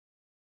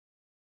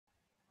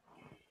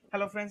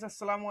Hello friends,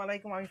 আসসালামু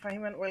আলাইকুম। আমি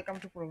Fahim and welcome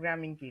to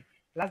programming kit.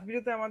 Last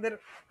ভিডিওতে আমাদের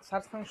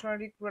সার্চ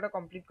ফাংশনালিটি পুরোটা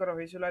কমপ্লিট করা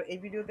হয়েছিল, আর এই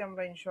ভিডিওতে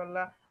আমরা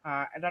ইনশাল্লাহ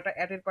ডাটা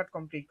অ্যাডের পার্ট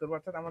কমপ্লিট করবো।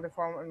 অর্থাৎ আমাদের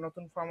ফর্ম,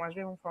 নতুন ফর্ম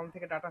আসবে এবং ফর্ম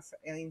থেকে ডাটা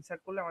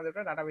ইনসার্ট করলে আমাদের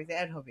ওটা ডাটাবেসে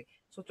অ্যাড হবে।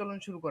 সো চলুন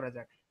শুরু করা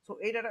যাক। সো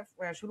এই ডাটা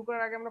শুরু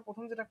করার আগে আমরা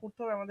প্রথম যেটা করতে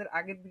হবে, আমাদের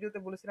আগের ভিডিওতে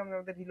বলেছিলাম যে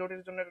আমাদের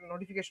রিলোডের জন্য একটা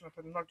নোটিফিকেশন,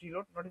 অর্থাৎ নট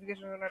রিলোড,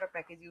 নোটিফিকেশনের জন্য একটা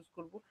প্যাকেজ ইউজ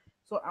করবো।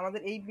 সো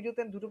আমাদের এই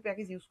ভিডিওতে দুটো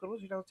প্যাকেজ ইউজ করবো,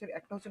 সেটা হচ্ছে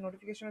একটা হচ্ছে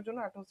নোটিফিকেশনের জন্য,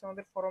 একটা হচ্ছে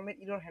আমাদের ফর্মের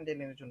ইরর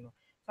হ্যান্ডেলিংয়ের জন্য।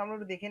 তো আমরা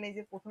একটু দেখে নেই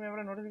যে প্রথমে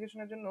আমরা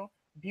নোটিফিকেশনের জন্য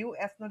ভিউ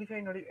অ্যাস নোটিফাই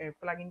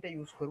প্লাগইনটা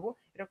ইউজ করব।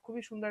 এটা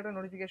খুবই সুন্দর একটা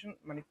নোটিফিকেশন,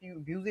 মানে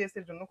ভিউজেস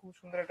এর জন্য খুব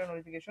সুন্দর একটা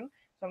নোটিফিকেশন।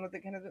 তো আমরা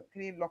এখানে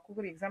যদি লক্ষ্য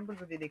করি, এক্সাম্পল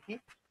যদি দেখি,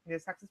 যে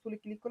সাকসেসফুলি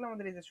ক্লিক করলে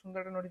আমাদের এই যে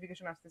সুন্দর একটা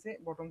নোটিফিকেশন আসতেছে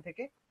বটম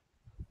থেকে।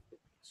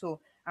 সো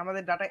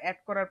আমাদের ডাটা অ্যাড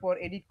করার পর,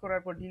 এডিট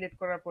করার পর, ডিলিট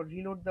করার পর,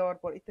 রিলোড দেওয়ার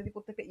পর ইত্যাদি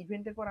প্রত্যেকটা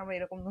ইভেন্টের পর আমরা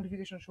এরকম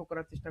নোটিফিকেশন শো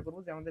করার চেষ্টা করব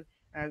যে আমাদের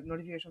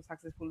নোটিফিকেশন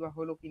সাকসেসফুল বা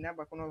হলো কিনা,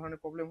 বা কোনো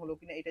ধরনের প্রবলেম হলো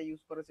কিনা, এটা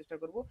ইউজ করার চেষ্টা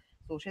করব।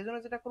 তো সেই জন্য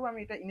যেটা করবো, আমি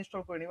এটা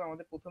ইনস্টল করে নেবো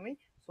আমাদের প্রথমেই।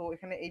 সো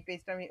এখানে এই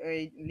পেজটা, আমি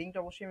এই লিঙ্কটা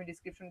অবশ্যই আমি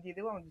ডিসক্রিপশন দিয়ে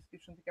দেবো, আমার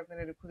ডিসক্রিপশন থেকে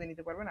আপনারা খুঁজে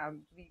নিতে পারবেন। আর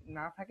যদি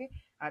না থাকে,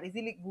 আর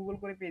ইজিলি গুগল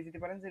করে পেয়ে যেতে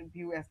পারেন যে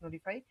ভিউ অ্যাস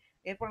নোটিফাই।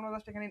 এরপর আমরা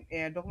জাস্ট এখানে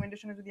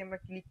ডকুমেন্টেশনে যদি আমরা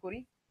ক্লিক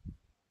করি,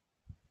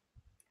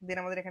 দেন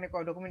আমাদের এখানে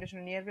ডকুমেন্টেশন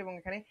নিয়ে আসবে এবং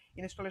এখানে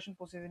ইনস্টলেশন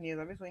প্রসেসে নিয়ে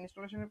যাবে। সো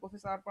ইনস্টলেশনের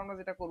প্রসেস আওয়ার পর আমরা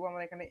যেটা করবো,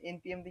 আমরা এখানে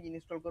npm দিয়ে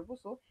ইনস্টল করবো।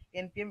 So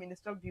npm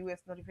install view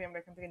S notify আমরা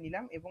এখান থেকে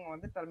নিলাম এবং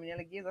আমাদের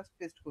টার্মিনালে গিয়ে জাস্ট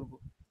পেস্ট করবো।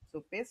 সো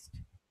পেস্ট,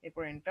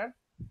 এরপর এন্টার।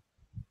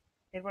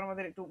 এরপর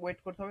আমাদের একটু ওয়েট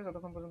করতে হবে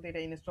যতক্ষণ পর্যন্ত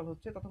এটা ইনস্টল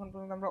হচ্ছে। ততক্ষণ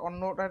পর্যন্ত আমরা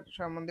অন্যটার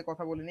সম্বন্ধে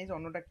কথা বলে নিই যে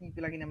অন্যটা কি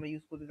প্লাগইন আমরা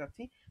ইউজ করতে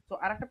যাচ্ছি। তো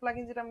আরেকটা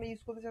প্লাগইন যেটা আমরা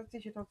ইউজ করতে চাচ্ছি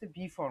সেটা হচ্ছে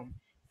ভি ফর্ম।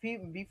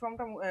 ভি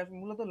ফর্মটা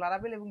মূলত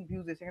লারাবেল এবং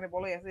ভিউজে, সেখানে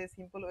বলা আছে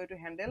simple way to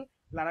handle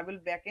লারাবেল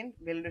backend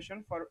validation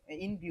for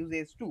in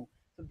ভিউজেস 2।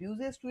 তো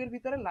ভিউজেস 2 এর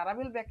ভিতরে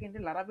লারাবেল ব্যাকএন্ডে,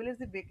 লারাবেলের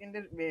যে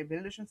ব্যাকএন্ডের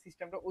ভ্যালিডেশন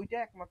সিস্টেমটা, ওইটা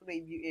একমাত্র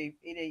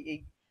এই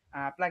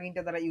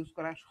প্লাগইনটা দ্বারা ইউজ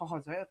করা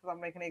সহজ হয়। অর্থাৎ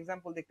আমরা এখানে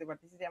এক্সাম্পল দেখতে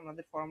পাচ্ছি যে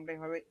আমাদের ফর্মটা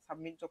এভাবে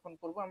সাবমিট যখন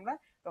করব আমরা,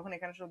 তখন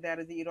এখানে শো দেয়ার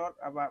যে ইরর,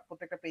 বা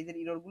প্রত্যেকটা পেজের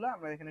ইরর গুলো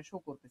আমরা এখানে শো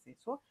করতেছি।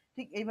 সো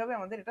ঠিক এইভাবে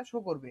আমাদের এটা শো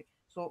করবে।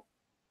 সো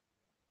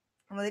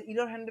আমাদের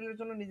ইরর হ্যান্ডেলের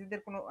জন্য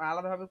নিজেদের কোনো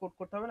আলাদাভাবে কোড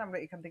করতে হবে না, আমরা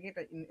এখান থেকে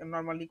এটা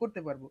নর্মালি করতে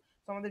পারবো।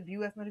 তো আমাদের ভিউ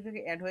অ্যাস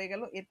নোটিফাই অ্যাড হয়ে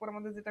গেল। এরপর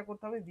আমাদের যেটা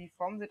করতে হবে, ভি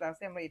ফর্ম যেটা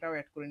আছে আমরা এটাও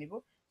অ্যাড করে নিব।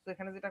 তো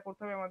এখানে যেটা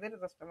করতে হবে, আমাদের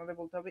জাস্ট আমাদের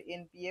বলতে হবে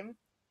npm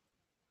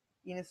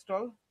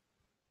ইনস্টল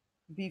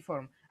ভি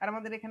ফর্ম। আর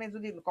আমাদের এখানে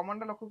যদি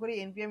কমান্ডটা লক্ষ্য করি,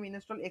 npm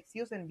install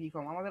Axios and V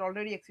form, আমাদের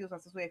অলরেডি এক্সিওস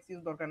আছে, সো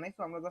এক্সিওস দরকার নাই।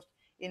 সো আমরা জাস্ট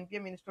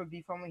npm ইনস্টল ভি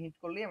ফর্মে হিট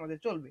করলেই আমাদের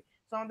চলবে।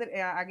 সো আমাদের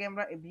আগে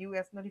আমরা ভিউ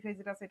এস নোটিফাই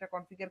যেটা আছে এটা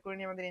কনফিগার করে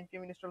নিয়ে আমাদের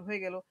npm ইনস্টল হয়ে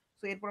গেল।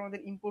 সো এরপর আমাদের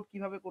ইম্পোর্ট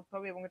কিভাবে করতে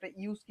হবে এবং এটা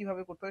ইউজ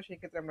কিভাবে করতে হবে সেই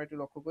ক্ষেত্রে আমরা একটু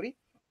লক্ষ্য করি।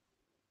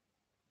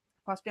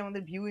 ফার্স্টে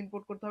আমাদের ভিউ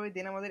ইম্পোর্ট করতে হবে,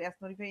 দেন আমাদের এস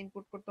নোটিফাই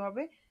ইম্পোর্ট করতে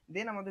হবে,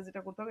 দেন আমাদের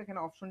যেটা করতে হবে, এখানে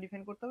অপশন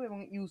ডিফাইন করতে হবে এবং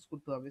ইউজ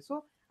করতে হবে। সো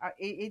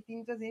এই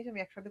তিনটা জিনিস আমি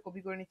একসাথে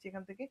কপি করে নিচ্ছি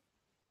এখান থেকে।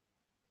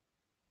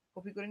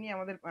 কপি করে নিয়ে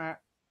আমাদের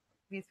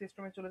পিএস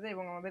সিস্টেমে চলে যাই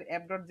এবং আমাদের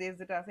অ্যাপ ডট জেএস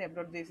যেটা আছে, অ্যাপ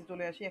ডট জেএস এ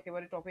চলে আসি,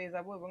 একেবারে টপে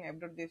যাব এবং অ্যাপ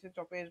ডট জেএস এর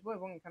টপে আসবো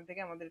এবং এখান থেকে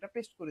আমাদের এটা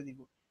পেস্ট করে দিব।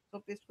 তো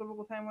পেস্ট করবো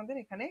কোথায়, আমাদের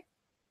এখানে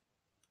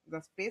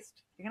জাস্ট পেস্ট।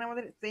 এখানে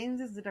আমাদের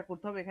চেঞ্জেস যেটা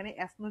করতে হবে, এখানে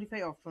অ্যাস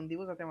নোটিফাই অপশন দিব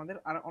যাতে আমাদের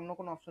আর অন্য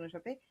কোনো অপশনের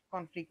সাথে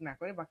কনফ্লিক্ট না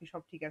করে, বাকি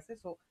সব ঠিক আছে।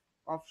 So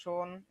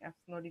option as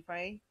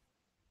notify,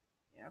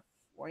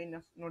 Y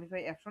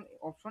notify option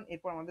option,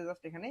 এরপর আমাদের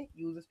জাস্ট এখানে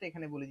ইউজেসটা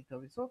এখানে বলে দিতে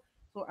হবে। সো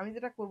সো আমি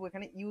যেটা করবো,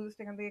 এখানে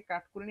ইউজেসটা এখান থেকে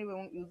কাট করে নিব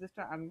এবং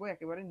ইউজেসটা আনবো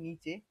একেবারে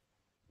নিচে,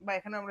 বা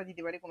এখানে আমরা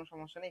দিতে পারি, কোনো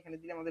সমস্যা নেই, এখানে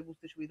দিলে আমাদের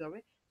বুঝতে সুবিধা হবে।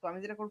 তো আমি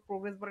যেটা করবো,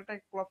 প্রোগ্রেস বারটা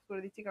ক্রপ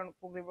করে দিচ্ছি, কারণ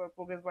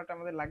প্রোগ্রেস বারটা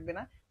আমাদের লাগবে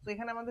না। তো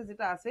এখানে আমাদের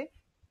যেটা আছে,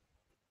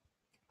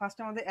 ফার্স্ট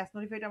আমাদের অ্যাস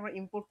নোটিফাইটা আমরা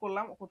ইম্পোর্ট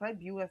করলাম কোথায়,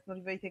 ভিউ অ্যাস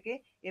নোটিফাই থেকে।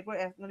 এরপর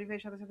অ্যাস নোটিফাই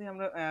এর সাথে সাথে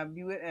আমরা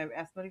ভিউ এর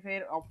অ্যাস নোটিফাই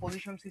এর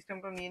পজিশন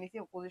সিস্টেমটা নিয়ে নিছি,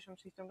 পজিশন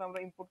সিস্টেমটা আমরা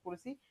ইম্পোর্ট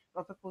করেছি,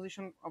 অর্থাৎ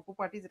পজিশন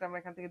প্রপার্টি যেটা আমরা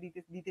এখান থেকে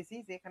দিতেছি,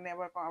 যে এখানে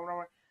আবার আমরা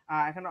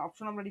এখানে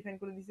অপশন আমরা ডিফাইন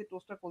করে দিয়েছি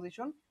toaster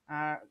position,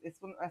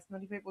 as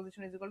notify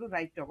position is equal to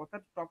right top,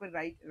 অর্থাৎ টপের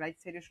রাইট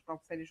সাইডে, টপ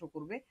সাইডে শো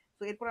করবে।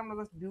 তো এরপর আমরা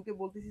জাস্ট ভিউকে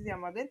বলতেছি যে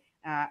আমাদের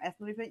অ্যাস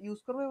নোটিফাই ইউজ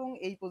করবে এবং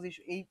এই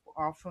পজিশন, এই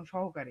অপশন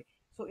সহকারে।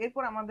 সো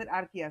এরপর আমাদের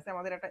আর কি আছে,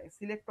 আমাদের একটা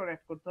সিলেক্টর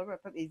অ্যাড করতে হবে,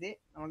 অর্থাৎ এই যে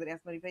আমাদের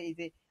অ্যাস নোটিফাই এই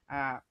যে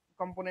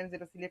কম্পোনেন্ট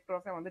যেটা সিলেক্টর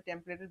আছে আমাদের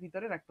টেমপ্লেটের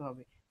ভিতরে রাখতে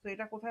হবে। তো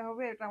এটা কোথায়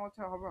হবে, এটা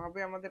হচ্ছে হবে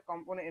আমাদের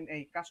কম্পোনেন্ট,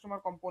 এই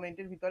কাস্টমার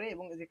কম্পোনেন্টের ভিতরে,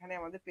 এবং যেখানে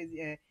আমাদের page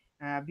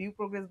view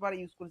progress bar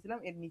use করেছিলাম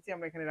এর নিচে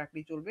আমরা এখানে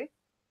রাখলেই চলবে।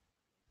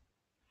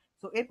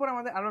 সো এরপর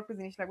আমাদের আরো একটা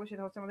জিনিস লাগবে,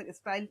 সেটা হচ্ছে আমাদের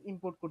স্টাইল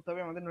ইম্পোর্ট করতে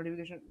হবে আমাদের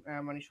নোটিফিকেশন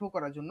মানে শো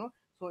করার জন্য।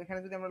 সো এখানে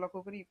যদি আমরা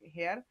লক্ষ্য করি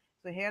হেয়ার,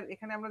 তো হেয়ার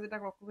এখানে আমরা যেটা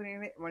লক্ষ্য করি,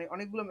 এখানে মানে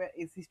অনেকগুলো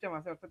সিস্টেম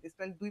আছে, অর্থাৎ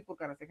স্টাইল দুই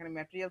প্রকার আছে, এখানে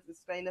ম্যাটেরিয়াল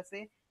স্টাইল আছে,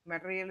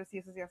 ম্যাটেরিয়াল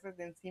সিএসএস আছে,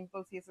 দেন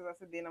সিম্পল সিএসএস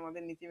আছে, দেন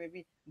আমাদের নিচে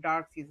মেবি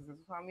ডার্ক সিএসএস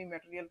আছে। সো আমি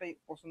ম্যাটেরিয়ালটাই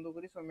পছন্দ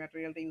করি, সো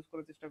ম্যাটেরিয়ালটা ইউজ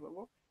করার চেষ্টা করব।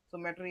 সো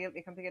ম্যাটেরিয়াল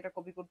এখান থেকে এটা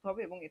কপি করতে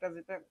হবে এবং এটা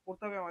যেটা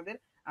করতে হবে,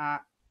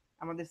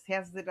 আমাদের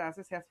স্যাস যেটা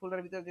আছে স্যাস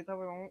ফোল্ডারের ভিতরে যেতে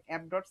হবে এবং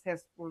অ্যাপ ডট স্যাস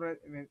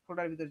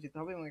ফোল্ডারের ভিতরে যেতে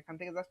হবে এবং এখান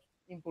থেকে জাস্ট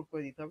ইম্পোর্ট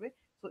করে দিতে হবে।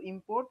 So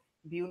import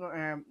view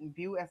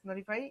view as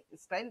notify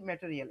style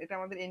material, এটা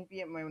আমাদের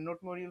এনপিএম নোট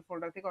মডিউল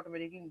ফোল্ডার থেকে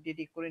অটোমেটিকলি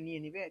ডিটেক্ট করে নিয়ে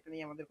নিবে, এটা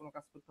নিয়ে আমাদের কোনো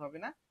কাজ করতে হবে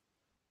না।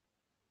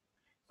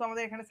 তো তো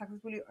আমাদের এখানে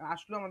সাকসেসফুলি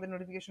আসলো, আমাদের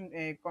নোটিফিকেশন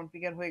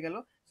কনফিগার হয়ে গেল।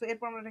 সো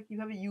এরপর আমরা এটা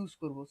কিভাবে ইউজ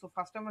করব? সো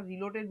ফার্স্ট আমরা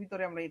রিলোডের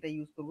ভিতরে আমরা এটা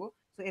ইউজ করব।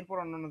 সো এরপর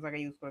অন্যান্য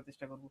জায়গায় ইউজ করার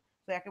চেষ্টা করব।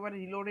 তো একেবারে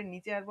রিলোডের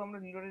নিচে আসবো, আমরা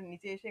রিলোডের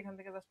নিচে এসে এখান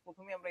থেকে জাস্ট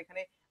প্রথমে আমরা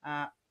এখানে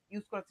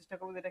ইউজ করার চেষ্টা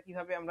করবো যেটা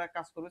কিভাবে আমরা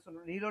কাজ করবো। সো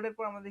রিলোডের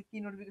পর আমাদের কি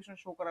নোটিফিকেশন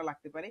শো করা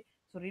লাগতে পারে?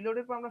 সো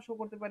রিলোডের পর আমরা শো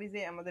করতে পারি যে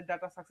আমাদের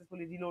ডাটা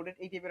সাকসেসফুলি রিলোডেড,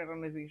 এই টাইপের একটা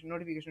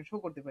নোটিফিকেশন শো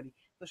করতে পারি।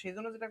 তো সেই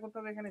জন্য যেটা করতে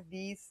হবে, এখানে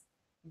দিস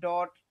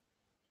ডট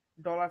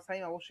ডলার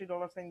সাইন, অবশ্যই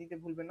ডলার সাইন দিতে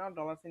ভুলবেন না,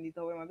 ডলার সাইন দিতে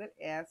হবে আমাদের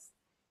অ্যাস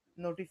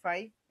নোটিফাই,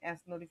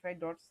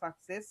 ডট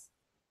সাকসেস,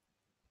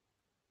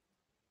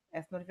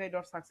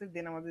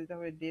 দেন আমাদের দিতে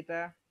হবে ডেটা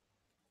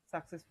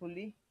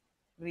সাকসেসফুলি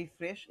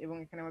রিফ্রেশ, এবং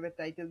এখানে আমাদের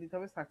টাইটেল দিতে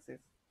হবে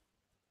সাকসেস।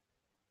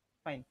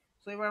 ফাইন।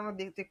 সো এবার আমরা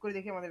চেক করে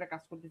দেখি আমাদের এটা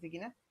কাজ করতেছে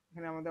কিনা।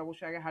 এখানে আমাদের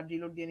অবশ্যই আগে হার্ড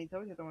রিলোড দিয়ে নিতে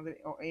হবে, যেহেতু আমাদের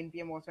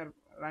npm ওয়াচার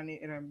রানিং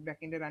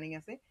ব্যাকএন্ডে রানিং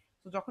আছে।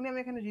 তো যখনই আমি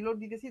এখানে রিলোড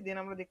দিতেছি, দেন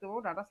আমরা দেখতে পাবো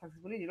ডাটা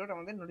সাকসেসফুলি রিলোড,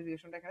 আমাদের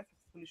নোটিফিকেশনটা এখানে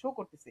সাকসেসফুলি শো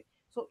করতেছে।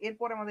 সো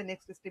এরপর আমাদের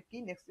নেক্সট স্টেপ কি?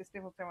 নেক্সট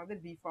স্টেপ হচ্ছে আমাদের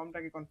ভি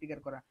ফর্মটাকে কনফিগার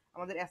করা।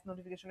 আমাদের অ্যাস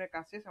নোটিফিকেশনের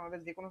কাজ শেষ। আমাদের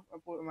যে কোনো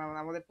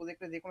আমাদের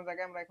প্রজেক্টের যে কোনো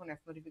জায়গায় আমরা এখন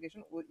অ্যাস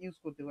নোটিফিকেশন ইউজ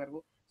করতে পারবো।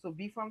 সো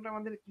ভি ফর্মটা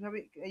আমাদের কিভাবে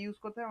ইউজ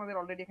করতে হয়, আমাদের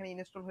অলরেডি এখানে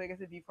ইনস্টল হয়ে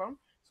গেছে ভি ফর্ম।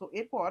 সো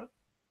এরপর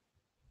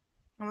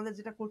আমাদের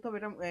যেটা করতে হবে,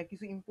 এটা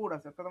কিছু ইম্পোর্ট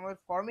আছে, অর্থাৎ আমাদের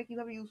ফর্মে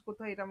কিভাবে ইউজ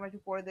করতে হয় এটা আমরা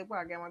একটু পরে দেখবো।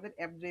 আগে আমাদের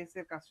অ্যাপ জেএস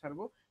এর কাজ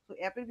সারবো। তো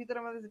অ্যাপের ভিতরে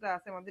আমাদের যেটা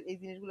আছে, আমাদের এই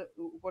জিনিসগুলো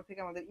উপর থেকে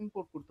আমাদের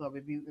ইম্পোর্ট করতে হবে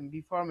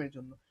বি ফর্মের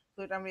জন্য। তো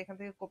এটা আমি এখান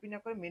থেকে কপি না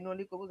করে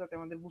ম্যানুয়ালি করবো, যাতে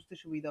আমাদের বুঝতে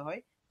সুবিধা হয়।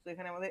 তো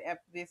এখানে আমাদের অ্যাপ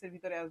জেএস এর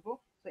ভিতরে আসবো।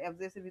 তো অ্যাপ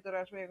জেএস এর ভিতরে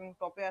আসবো এবং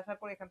টপে আসার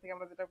পর এখান থেকে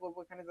আমরা যেটা করবো,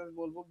 এখানে জাস্ট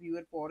বলবো ভিউ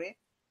এর পরে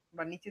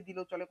বা নিচে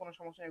দিলেও চলে, কোনো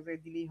সমস্যা, এক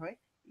জায়গায় দিলেই হয়,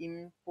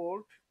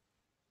 ইম্পোর্ট।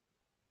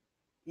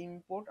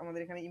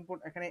 আমাদের এখানে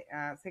ইম্পোর্ট, এখানে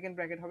সেকেন্ড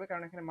ব্র্যাকেট হবে,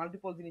 কারণ এখানে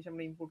মাল্টিপল জিনিস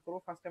আমরা ইম্পোর্ট করব।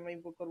 ফার্স্ট আমরা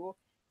ইম্পোর্ট করব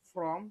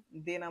ফ্রম,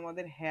 দেন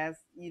আমাদের হ্যাজ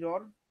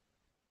ইরর।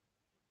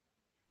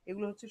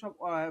 এগুলো হচ্ছে সব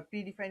প্রি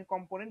ডিফাইন্ড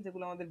কম্পোনেন্ট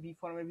যেগুলো আমাদের বি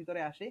ফর্মের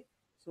ভিতরে আসে।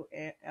 সো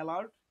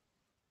অ্যালার্ট,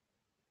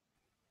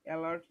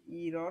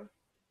 ইরর,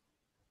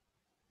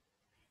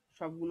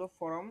 সবগুলো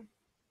ফর্ম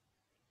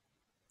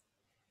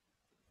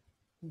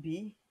বি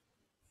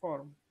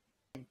ফর্ম।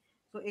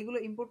 তো এগুলো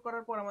ইম্পোর্ট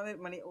করার পর আমাদের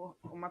মানে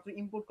মাত্র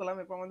ইম্পোর্ট করলাম,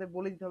 এরপর আমাদের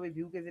বলে দিতে হবে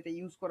ভিউকে যেটা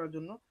ইউজ করার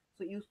জন্য।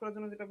 তো ইউজ করার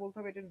জন্য যেটা বলতে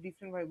হবে, এটা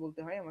ডিফারেন্ট ভাবে বলতে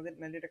হয় আমাদের,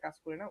 নাহলে এটা কাজ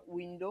করে না।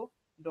 উইন্ডো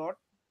ডট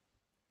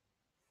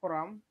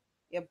ফর্ম,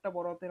 এফটা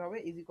বড় হতে হবে,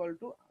 is equal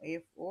to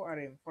F O R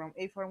M, form.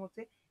 এই ফর্ম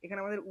হচ্ছে, এখানে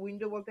আমাদের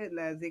উইন্ডো বলতে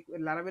যে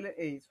লারাভেলের,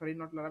 এই sorry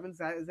not Laravel,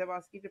 Java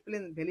স্ক্রিপ্টের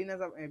plane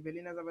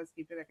ভেলিনা Java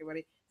স্ক্রিপ্টের একেবারে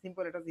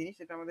সিম্পল একটা জিনিস,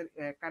 এটা আমাদের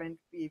কারেন্ট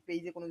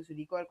পেজে কোনো কিছু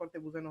রিকোয়ার করতে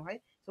বোঝানো হয়।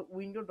 সো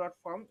উইন্ডো ডট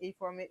ফর্ম, এই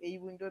ফর্মে এই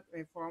উইন্ডো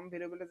ফর্ম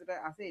ভেরিয়েবলটা যেটা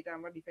আছে এটা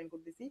আমরা ডিফাইন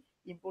করতেছি।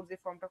 ইম্পোর্ট যে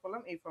ফর্মটা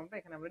করলাম, এই ফর্মটা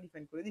এখানে আমরা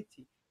ডিফাইন করে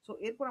দিচ্ছি। সো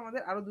এরপর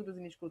আমাদের আরো দুটো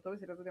জিনিস করতে হবে,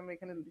 সেটা যদি আমরা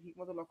এখানে ঠিক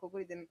মতো লক্ষ্য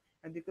করি, দেন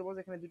দেখতে পাবো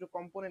এখানে দুটো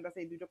কম্পোনেন্ট আছে।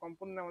 এই দুটো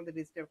কম্পোনেন্ট আমাদের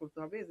রেজিস্টার করতে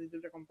হবে। এই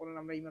দুটো কম্পোনেন্ট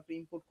আমরা এইমাত্র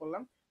ইম্পোর্ট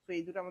করলাম। তো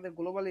এই দুটো আমাদের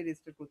গ্লোবালি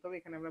রেজিস্টার করতে হবে।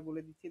 এখানে আমরা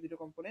বলে দিচ্ছি দুটো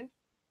কম্পোনেন্ট।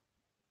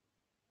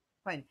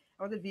 ফাইন,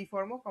 আমাদের ভি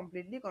ফর্মও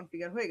কমপ্লিটলি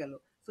কনফিগার হয়ে গেল।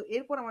 সো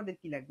এরপর আমাদের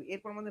কি লাগবে?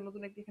 এরপর আমাদের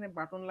নতুন একটি এখানে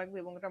বাটন লাগবে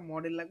এবং একটা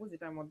মডেল লাগবে,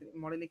 যেটা আমাদের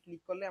মডেলে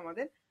ক্লিক করলে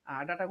আমাদের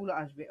ডাটাগুলো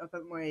আসবে,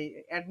 অর্থাৎ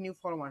অ্যাড নিউ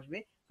ফর্ম আসবে।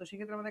 তো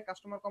সেক্ষেত্রে আমাদের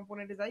কাস্টমার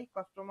কম্পোনেন্টে যাই,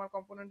 কাস্টমার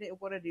কম্পোনেন্টে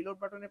উপরে রিলোড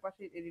বাটনের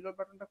পাশে রিলোড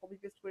বাটনটা কপি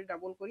পেস্ট করি,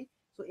 ডাবল করি।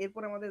 সো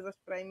এরপর আমাদের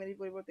জাস্ট প্রাইমারি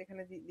পরিবর্তে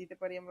এখানে দিতে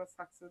পারি আমরা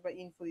সাকসেস বা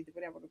ইনফো দিতে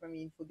পারি। আপাতত আমি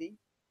ইনফো দিই,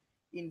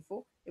 ইনফো।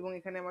 এবং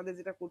এখানে আমাদের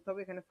যেটা করতে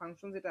হবে, এখানে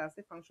ফাংশন যেটা আছে,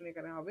 ফাংশন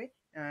এখানে হবে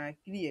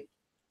ক্রিয়েট,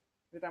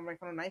 যেটা আমরা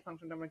এখনো নাই,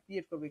 ফাংশনটা আমরা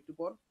ক্রিয়েট করবো একটু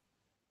পর।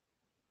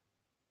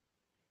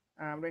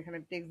 আমরা এখানে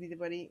টেক্সট দিতে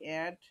পারি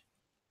অ্যাড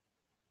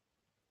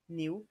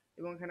নিউ,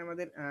 এবং এখানে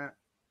আমাদের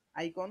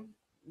আইকন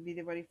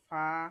দিতে পারি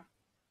ফা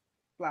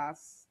প্লাস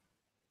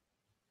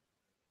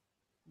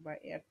বা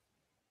অ্যাড,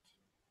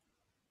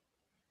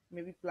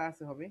 মেবি প্লাস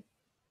হবে।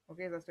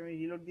 ওকে, জাস্ট আমি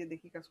রিলোড দিয়ে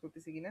দেখি কাজ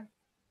করতেছে কিনা।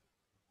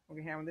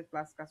 ওকে, হ্যাঁ আমাদের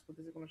প্লাস কাজ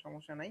করতেছে, কোনো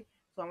সমস্যা নাই।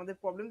 তো আমাদের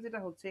প্রবলেম যেটা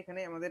হচ্ছে,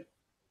 এখানে আমাদের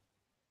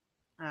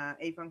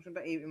এই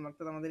ফাংশনটা, এই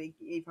অর্থাৎ আমাদের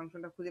এই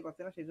ফাংশনটা খুঁজে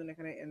পাচ্ছে না, সেই জন্য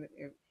এখানে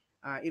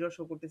এরর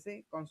শো করতেছে।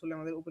 কনসোলে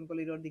আমাদের ওপেন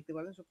করলে এরর দেখতে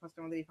পাবেন। সো ফার্স্ট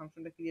আমাদের এই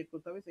ফাংশনটা ক্রিয়েট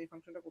করতে হবে। সো এই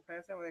ফাংশনটা কোথায়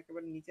আছে? আমরা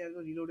একেবারে নিচে আসবো,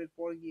 রিলোডের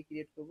পর গিয়ে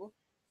ক্রিয়েট করব।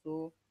 সো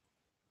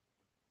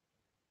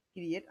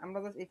ক্রিয়েট, আমরা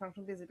জাস্ট এই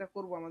ফাংশন দিয়ে যেটা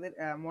করব, আমাদের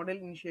মডেল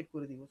ইনিশিয়েট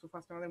করে দিব। সো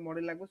ফার্স্ট আমাদের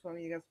মডেল লাগবে। সো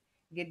আমি জাস্ট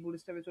গেট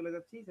বুটস্ট্র্যাপে চলে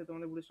যাচ্ছি, যেহেতু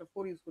আমাদের বুটস্ট্র্যাপ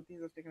 4 ইউজ করতেছি।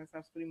 জাস্ট এখানে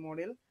সার্চ করি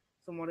মডেল।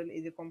 সো মডেল,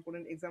 এই যে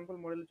কম্পোনেন্ট এক্সাম্পল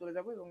মডেলে চলে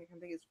যাব এবং এখান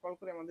থেকে স্ক্রল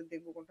করে আমাদের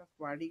দেখবো কোনটা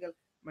ভার্টিক্যাল,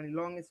 মানে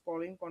লং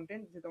স্ক্রলিং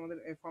কন্টেন্ট, যেহেতু আমাদের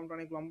ফর্মটা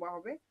অনেক লম্বা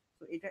হবে।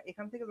 তো এটা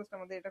এখান থেকে জাস্ট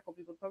আমাদের এটা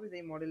কপি করতে হবে, যে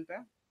এই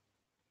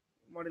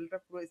মডেলটা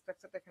পুরো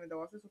স্ট্রাকচারটা এখানে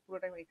দেওয়া আছে। সো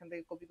পুরোটা আমি এখান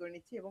থেকে কপি করে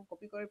নিচ্ছি, এবং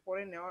কপি করে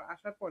পরে নেওয়ার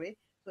আসার পরে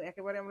তো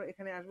একেবারে আমরা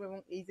এখানে আসবো, এবং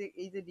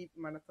এই যে ডিপ,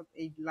 মানে অর্থাৎ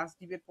এই লাস্ট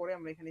ডিপের পরে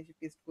আমরা এখানে এসে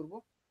পেস্ট করব।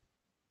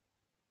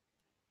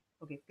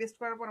 ওকে, পেস্ট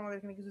করার পর আমাদের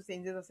এখানে কিছু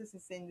চেঞ্জেস আছে,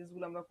 সেই চেঞ্জেস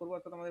গুলো আমরা করবো।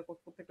 অর্থাৎ আমাদের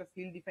প্রত্যেকটা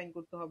ফিল্ড ডিফাইন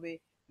করতে হবে,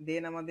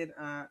 দেন আমাদের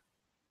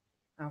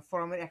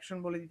ফর্মের অ্যাকশন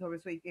বলে দিতে হবে।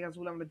 সো এই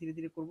কাজগুলো আমরা ধীরে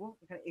ধীরে করবো।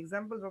 এখানে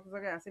এক্সাম্পল যত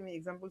জায়গায় আছে, আমি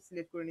এক্সাম্পল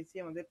সিলেক্ট করে নিচ্ছি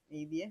আমাদের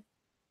এই দিয়ে।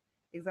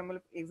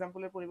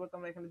 এক্সাম্পলের পরিবর্তে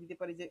আমরা এখানে দিতে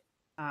পারি যে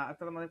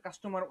অর্থাৎ আমাদের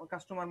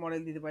কাস্টমার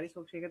মডেল দিতে পারি। সো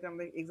সেক্ষেত্রে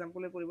আমরা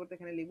এক্সাম্পলের পরিবর্তে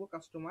এখানে লিখবো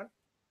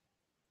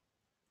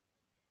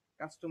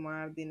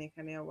কাস্টমার, দেন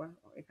এখানে আবার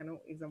এখানেও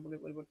এক্সাম্পলের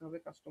পরিবর্তে হবে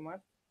কাস্টমার,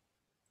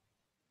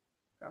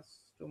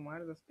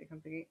 জাস্ট এখান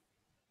থেকে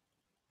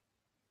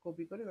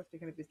কপি করে জাস্ট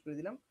এখানে পেস্ট করে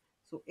দিলাম।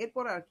 সো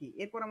এরপর আর কি,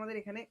 এরপর আমাদের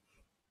এখানে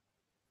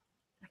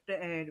একটা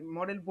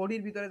মডেল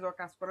বডির ভিতরে যা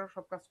কাজ করার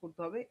সব কাজ করতে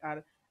হবে। আর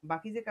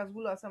বাকি যে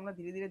কাজগুলো আছে আমরা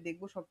ধীরে ধীরে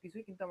দেখবো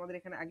সবকিছুই, কিন্তু আমাদের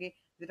এখানে আগে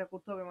যেটা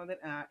করতে হবে আমাদের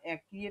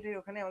ক্রিয়েটের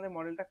ওখানে আমাদের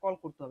মডেলটা কল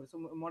করতে হবে। সো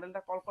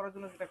মডেলটা কল করার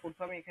জন্য যেটা করতে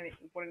হবে এখানে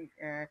উপরে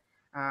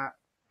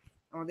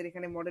আমাদের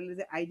এখানে মডেলের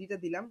যে আইডিটা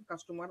দিলাম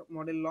কাস্টমার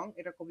মডেল লং,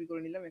 এটা কপি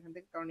করে নিলাম এখান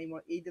থেকে, কারণ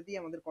এইটা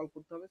দিয়ে আমাদের কল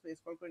করতে হবে। তো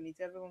স্ক্রল করে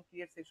নিচে আসবে এবং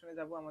ক্রিয়েট সেকশনে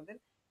যাব। আমাদের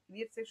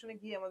ক্রিয়েট সেকশনে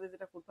গিয়ে আমাদের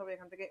যেটা করতে হবে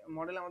এখান থেকে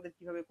মডেল আমাদের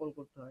কিভাবে কল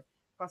করতে হয়,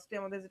 ফার্স্টে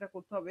আমাদের যেটা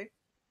করতে হবে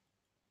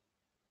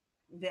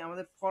যে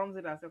আমাদের ফর্ম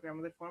যেটা আছে, ওকে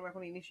আমাদের ফর্ম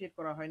এখন ইনিশিয়েট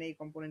করা হয় না এই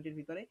কম্পোনেন্টের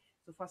ভিতরে।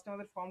 তো ফার্স্টে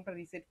আমাদের ফর্মটা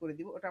রিসেট করে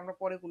দিব, ওটা আমরা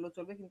পরে করলেও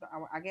চলবে, কিন্তু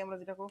আগে আমরা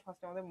যেটা করবো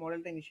ফার্স্টে আমাদের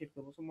মডেলটা ইনিশিয়েট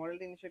করবো। সো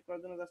মডেলটা ইনিশিয়েট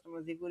করার জন্য জাস্ট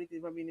আমরা যে করি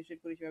যেভাবে ইনিশিয়েট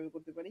করি সেভাবে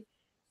করতে পারি।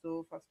 সো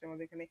ফার্স্টে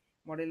আমাদের এখানে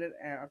মডেলের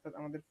অর্থাৎ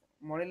আমাদের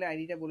মডেলের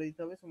আইডিটা বলে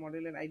দিতে হবে। সো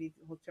মডেলের আইডি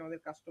হচ্ছে আমাদের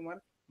কাস্টমার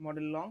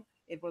মডেল লং,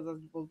 এরপর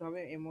জাস্ট বলতে হবে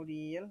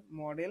এমওডিএল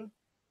মডেল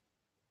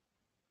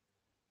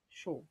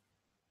শো।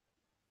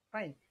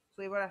 ফাইন। সো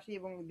এবার আসি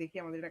এবং দেখি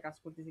আমাদের এটা কাজ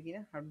করতেছে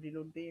কিনা। হার্ড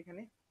রিলোড দিই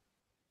এখানে।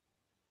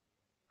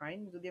 ফাইন,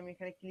 যদি আমি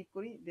এখানে ক্লিক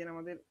করি দেন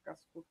আমাদের কাজ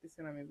করতেছে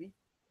না মেবি।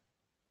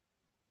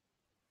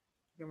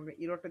 আমরা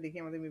এররটা দেখি,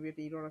 আমাদের মেবি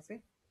একটা এরর আছে।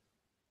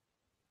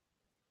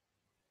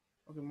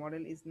 ওকে,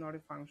 model is not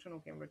a function.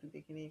 ওকে, আমরা একটু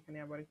দেখে নিই এখানে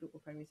আবার একটু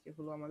কোথায় মিস্টেক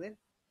হলো আমাদের।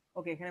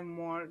 ওকে, এখানে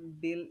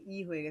মডেল ই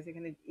হয়ে গেছে,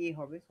 এখানে এ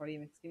হবে, sorry, I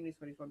am extremely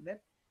sorry for that.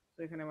 তো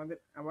এখানে আমাদের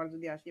আবার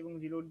যদি আসি এবং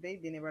রিলোড দেই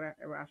দেন এবার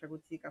আশা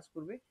করছি কাজ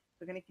করবে। তো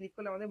এখানে ক্লিক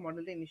করলে আমাদের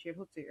মডেলটা ইনিশিয়েট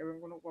হচ্ছে এবং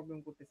কোনো প্রবলেম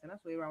করতেছে না।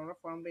 সো এবার আমরা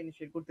ফর্মটা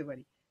ইনিশিয়েট করতে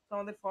পারি। তো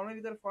আমাদের ফর্মের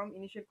ভিতরে ফর্ম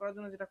ইনিশিয়েট করার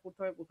জন্য যেটা করতে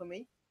হবে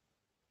প্রথমেই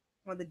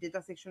আমাদের ডেটা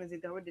সেকশনে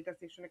যেতে হবে। ডেটা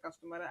সেকশনে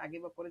কাস্টমারের আগে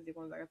বা পরে যে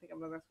কোনো জায়গা থেকে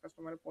আমরা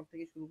কাস্টমারের পর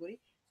থেকে শুরু করি।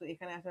 তো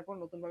এখানে আসার পর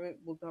নতুন ভাবে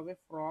বলতে হবে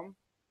from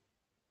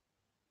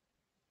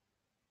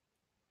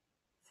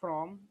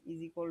is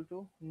equal to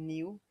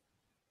new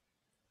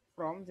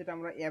from, যেটা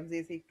আমরা অ্যাপ যে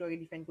একটু আগে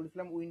ডিফাইন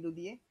করেছিলাম উইন্ডো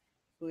দিয়ে।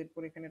 তো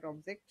এরপর এখানে একটা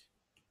অবজেক্ট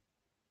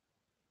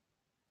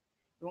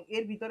এবং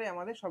এর ভিতরে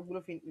আমাদের সবগুলো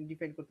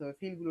ডিফাইন করতে হবে,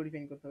 ফিল্ডগুলো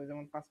ডিফাইন করতে হবে।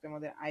 যেমন ফার্স্টে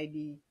আমাদের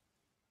আইডি,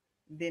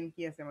 দেন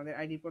কি আছে আমাদের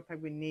আইডির পর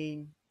থাকবে নেম,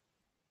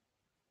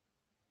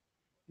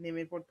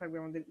 নেমের পর থাকবে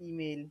আমাদের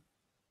ইমেল।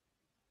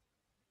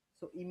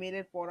 সো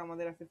ইমেলের পর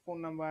আমাদের আছে ফোন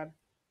নাম্বার,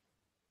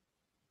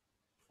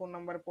 ফোন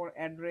নাম্বার পর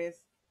অ্যাড্রেস,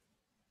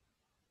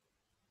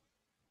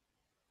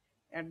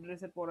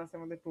 অ্যাড্রেসের পর আছে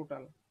আমাদের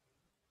টোটাল।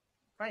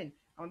 ফাইন,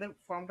 আমাদের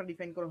ফর্মটা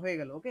ডিফাইন করা হয়ে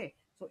গেল। ওকে,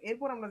 সো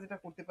এরপর আমরা যেটা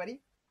করতে পারি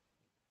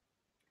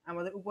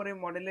আমাদের উপরে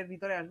মডেলের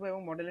ভিতরে আসবো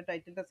এবং মডেলের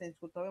টাইটেলটা চেঞ্জ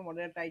করতে হবে।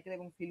 মডেলের টাইটেল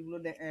এবং ফিল্ডগুলো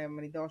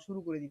মানে দেওয়া শুরু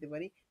করে দিতে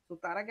পারি। তো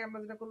তার আগে আমরা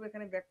যেটা করবো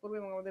এখানে ব্যাক করবো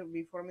এবং আমাদের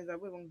বি ফর্মে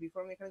যাবো এবং বি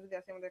ফর্মে এখানে যদি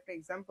আসে আমাদের একটা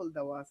এক্সাম্পল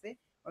দেওয়া আছে,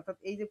 অর্থাৎ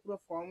এই যে পুরো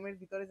ফর্মের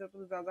ভিতরে যত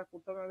যা যা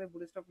করতে হবে আমাদের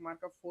বুটস্ট্র্যাপ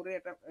মার্কআপ 4 এ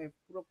একটা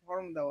পুরো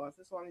ফর্ম দেওয়া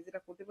আছে। সো আমি যেটা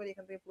করতে পারি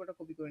এখান থেকে পুরোটা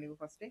কপি করে নিব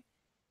ফার্স্টে।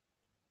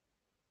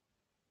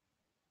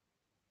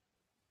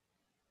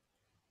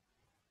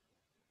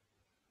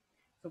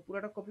 তো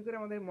পুরোটা কপি করে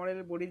আমাদের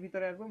মডেলের বডির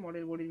ভিতরে আসবো,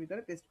 মডেল বডির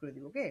ভিতরে পেস্ট করে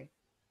দিব। ওকে,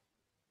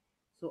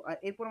 সো আর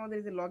এরপর আমাদের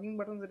এই যে লগইন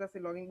বাটন যেটা আছে,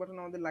 লগইন বাটন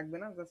আমাদের লাগবে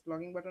না। জাস্ট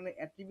লগইন বাটনের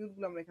অ্যাট্রিবিউট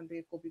গুলো আমরা এখান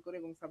থেকে কপি করে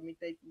এবং সাবমিট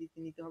টাইপ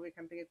নিতে হবে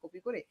এখান থেকে কপি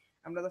করে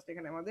আমরা জাস্ট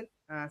এখানে আমাদের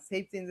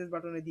সেভ চেঞ্জেস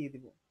বাটনে দিয়ে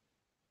দিব।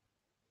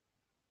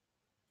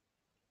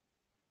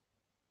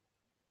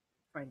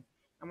 ফাইন,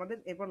 আমাদের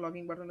এরপর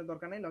লগইন বাটনের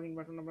দরকার নাই, লগইন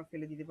বাটন আমরা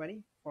ফেলে দিতে পারি।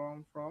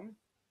 ফর্ম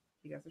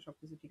ঠিক আছে,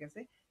 সবকিছু ঠিক আছে।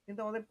 কিন্তু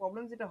আমাদের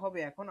প্রবলেম যেটা হবে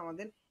এখন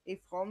আমাদের এই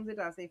ফর্ম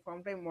যেটা আছে এই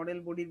ফর্মটাই মডেল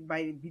বডির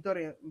বাইরে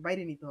ভিতরে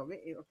বাইরে নিতে হবে।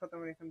 অর্থাৎ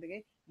আমরা এখান থেকে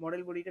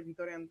মডেল বডিটা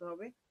ভিতরে আনতে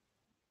হবে।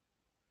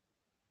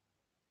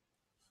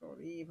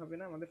 সরি, এভাবে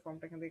না, আমাদের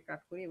ফর্মটা এখান থেকে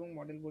কাট করি এবং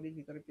মডেল বডির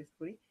ভিতরে পেস্ট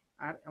করি।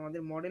 আর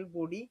আমাদের মডেল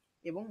বডি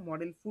এবং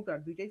মডেল ফুটার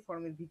দুইটাই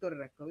ফর্মের ভিতরে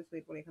রাখতে হবে। সো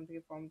এরপর এখান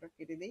থেকে ফর্মটা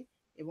কেটে দেই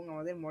এবং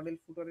আমাদের মডেল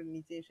ফুটারের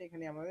নিচে এসে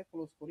এখানে আমাদের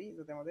ক্লোজ করি,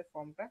 যাতে আমাদের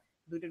ফর্মটা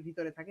দুইটার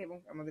ভিতরে থাকে এবং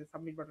আমাদের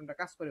সাবমিট বাটনটা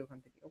কাজ করে ওখান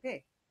থেকে। ওকে,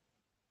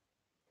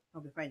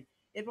 ওকে ফাইন।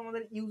 এরপর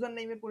আমাদের ইউজার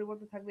নেমের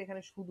পরিবর্তে থাকবে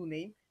এখানে শুধু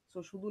নেম। সো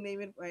শুধু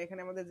নেমের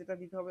এখানে আমাদের যেটা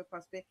দিতে হবে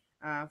ফার্স্টে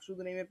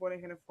শুধু নেমের পরে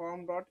এখানে ফর্ম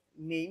ডট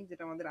নেম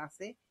যেটা আমাদের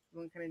আছে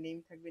এবং এখানে নেম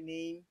থাকবে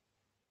নেম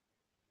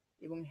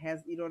এবং হ্যাজ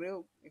ইররেও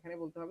এখানে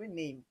বলতে হবে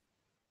নেম।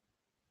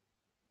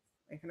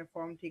 এখানে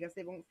ফর্ম ঠিক আছে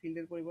এবং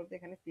ফিল্ডের পরিবর্তে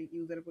এখানে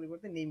ইউজারের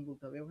পরিবর্তে নেম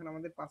বলতে হবে। ওখানে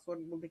আমাদের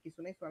পাসওয়ার্ড বলতে কিছু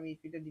নেই, তো আমি এই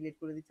ফিল্ডটা ডিলিট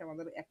করে দিচ্ছি।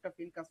 আমাদের একটা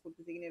ফিল্ড কাজ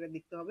করতেছে কিনা এটা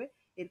দেখতে হবে।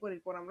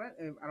 এরপর আমরা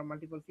আরো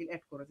মাল্টিপল ফিল্ড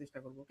অ্যাড করার চেষ্টা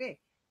করব। ওকে,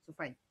 সো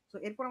ফাইন। সো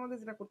এরপর আমাদের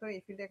যেটা করতে হবে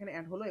এই ফিল্ডটা এখানে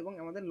অ্যাড হলো এবং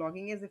আমাদের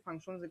লগইং এর যে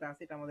ফাংশন যেটা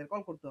আছে এটা আমাদের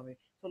কল করতে হবে।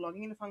 সো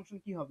লগইং এর ফাংশন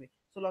কি হবে?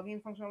 সো লগইং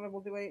ফাংশন আমরা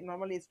বলতে পারি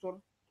নরমালি স্টোর,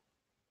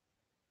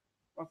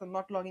 অর্থাৎ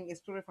নট লগইং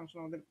স্টোরের ফাংশন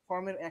আমাদের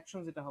ফর্মের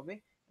অ্যাকশন যেটা হবে,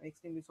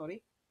 এক্সট্রিমলি সরি,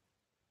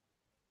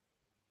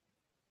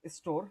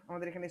 স্টোর।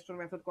 আমাদের এখানে স্টোর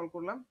মেথড কল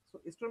করলাম। সো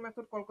স্টোর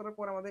মেথড কল করার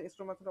পর আমাদের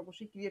স্টোর মেথড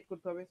অবশ্যই ক্রিয়েট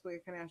করতে হবে। সো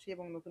এখানে আসি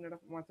এবং নতুন একটা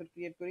মেথড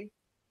ক্রিয়েট করি,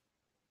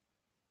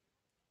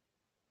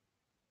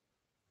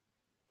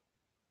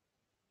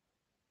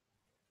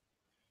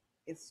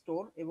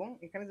 স্টোর, এবং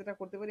এখানে যেটা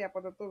করতে পারি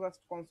আপাতত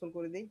জাস্ট কনসোল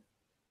করে দিই,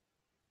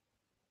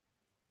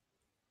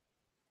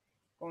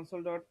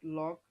 কনসোল ডট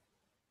লগ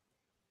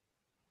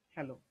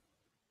হ্যালো।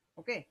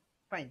 ওকে,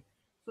 ফাইন।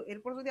 সো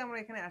এরপর যদি আমরা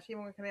এখানে আসি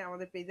এবং এখানে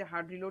আমাদের পেজে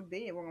হার্ড রিলোড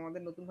দেই এবং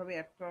আমাদের নতুনভাবে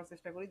অ্যাড করার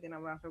চেষ্টা করি, দেন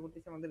আমরা আশা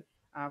করতেছি আমাদের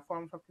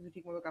ফর্ম সবকিছু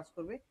ঠিকমতো কাজ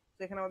করবে। তো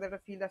এখানে আমাদের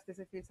একটা ফিল্ড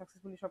আসতেছে, ফিল্ড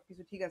সাকসেসফুলি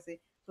সবকিছু ঠিক আছে।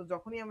 তো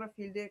যখনই আমরা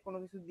ফিল্ডে কোনো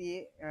কিছু দিয়ে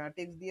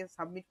টেক্সট দিয়ে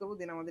সাবমিট করবো,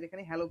 দেন আমাদের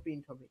এখানে হ্যালো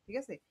প্রিন্ট হবে, ঠিক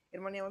আছে।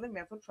 এর মানে আমাদের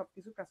মেথড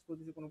সবকিছু কাজ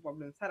করতেছে কোনো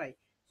প্রবলেম ছাড়াই।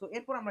 সো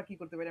এরপর আমরা কি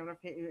করতে পারি, আমরা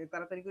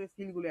তাড়াতাড়ি করে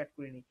ফিল্ডগুলো অ্যাড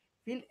করে নিই।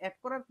 ফিল্ড অ্যাড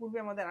করার পূর্বে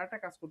আমাদের আরেকটা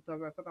কাজ করতে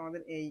হবে, অর্থাৎ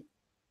আমাদের এই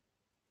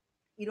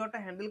ইররটা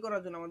হ্যান্ডেল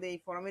করার জন্য, আমাদের এই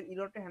ফর্মের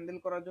ইররটা হ্যান্ডেল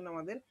করার জন্য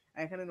আমাদের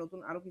এখানে নতুন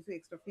আরো কিছু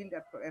এক্সট্রা ফিল্ড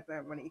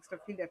মানে এক্সট্রা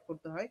ফিল্ড অ্যাড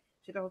করতে হয়।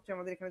 সেটা হচ্ছে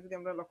আমাদের এখানে যদি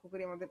আমরা লক্ষ্য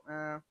করি আমাদের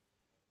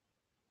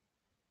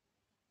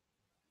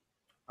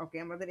ওকে,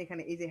 আমাদের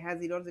এখানে এই যে হ্যাজ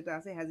ইরর যেটা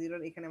আছে, হ্যাজ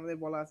ইরর এখানে আমাদের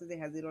বলা আছে যে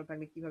হ্যাজ ইরর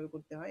থাকলে কিভাবে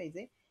করতে হয়। এই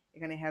যে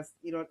এখানে হ্যাজ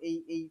ইরর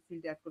এই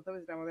ফিল্ড অ্যাড করতে হবে,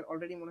 যেটা আমাদের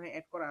অলরেডি মনে হয়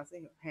অ্যাড করা আছে।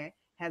 হ্যাঁ,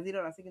 হ্যাজ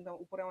ইরর আছে, কিন্তু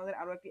উপরে আমাদের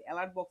আরো একটি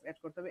অ্যালার্ট বক্স অ্যাড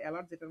করতে হবে,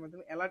 অ্যালার্ট, যেটার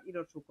মাধ্যমে অ্যালার্ট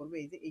ইরর শো করবে,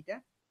 এই যে এইটা।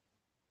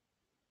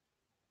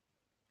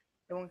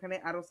 এবং এখানে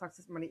আরো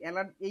সাকসেস মানে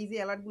অ্যালার্ট, এই যে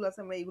অ্যালার্ট গুলো আছে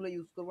আমরা এইগুলো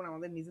ইউজ করবো না,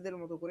 আমাদের নিজেদের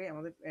মতো করে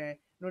আমাদের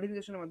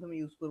নোটিফিকেশনের মাধ্যমে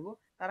ইউজ করব।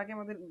 তার আগে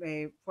আমাদের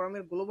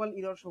ফর্মের গ্লোবাল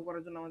ইরর শো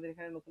করার জন্য আমাদের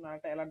এখানে নতুন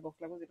আরেকটা অ্যালার্ট বক্স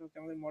লাগবে, যেটা হচ্ছে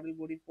আমাদের মডেল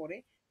বডির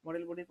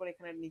পরে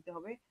এখানে নিতে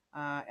হবে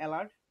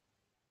alert,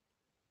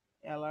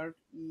 alert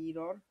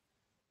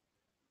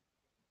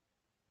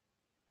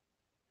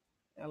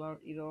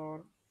error,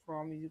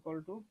 from is equal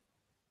to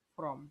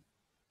from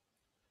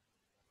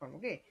form.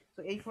 ওকে,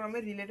 তো এই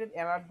ফর্মের রিলেটেড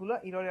অ্যালার্ট গুলো,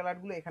 ইরর অ্যালার্ট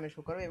গুলো এখানে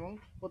শো করবে এবং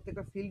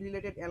প্রত্যেকটা ফিল্ড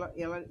রিলেটেড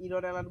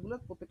ইরর অ্যালার্ট গুলো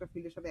প্রত্যেকটা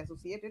ফিল্ডের সাথে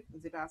অ্যাসোসিয়েটেড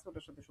যেটা আছে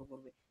ওটার সাথে শো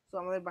করবে। সো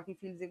আমাদের বাকি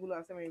ফিল্ড যেগুলো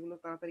আছে আমি এগুলো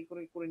তাড়াতাড়ি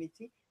করে করে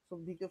নিচ্ছি। সো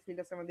দ্বিতীয় ফিল্ড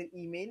আছে আমাদের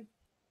ইমেল,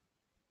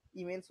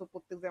 ইমেল। সো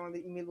প্রত্যেক যে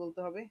আমাদের ইমেল বলতে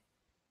হবে,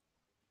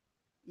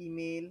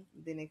 ইমেল,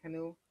 দেন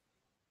এখানেও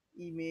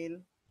ইমেল,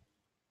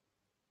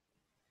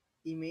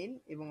 ইমেল,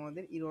 এবং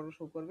আমাদের ইররও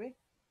শো করবে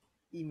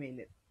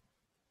ইমেইলের,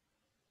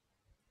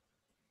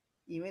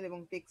 ইমেল। এবং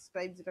টেক্সট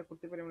টাইপ যেটা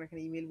করতে পারি আমরা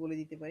এখানে ইমেল বলে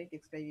দিতে পারি,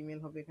 টেক্সট টাইপ ইমেল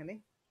হবে এখানে।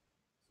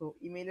 তো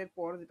ইমেইলের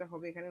পর যেটা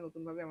হবে এখানে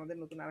নতুন ভাবে আমাদের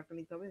নতুন আরেকটা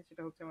নিতে হবে,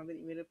 সেটা হচ্ছে আমাদের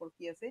ইমেইলের পর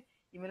কি আছে,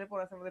 ইমেইলের পর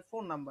আছে আমাদের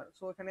ফোন নাম্বার।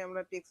 সো এখানে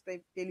আমরা টেক্সট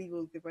টাইপ টেলি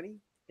বলতে পারি,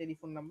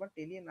 টেলিফোন নাম্বার,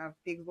 টেলি, আর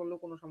টেক্সট বললেও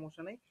কোনো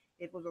সমস্যা নাই।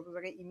 এরপর যত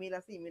জায়গায় ইমেল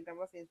আছে ইমেলটা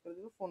আমরা চেঞ্জ করে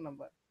দিব ফোন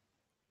নাম্বার,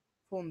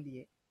 ফোন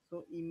দিয়ে। So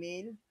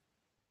email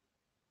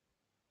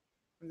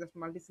just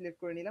multi select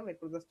করে নিলাম,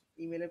 এরপর জাস্ট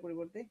ইমেইলের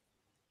পরিবর্তে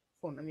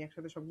ফোন আমি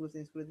একসাথে সবগুলো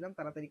চেঞ্জ করে দিলাম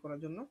তাড়াতাড়ি করার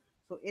জন্য।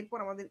 সো এরপর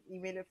আমাদের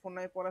ইমেইলের ফোন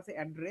নামের পর আছে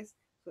অ্যাড্রেস।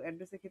 সো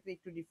অ্যাড্রেসের ক্ষেত্রে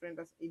একটু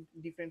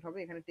ডিফারেন্ট হবে,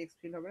 এখানে টেক্সট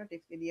ফিল্ড হবে না,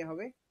 টেক্সট এরিয়া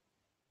হবে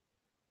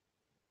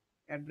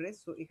অ্যাড্রেস।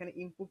 সো এখানে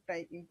ইনপুট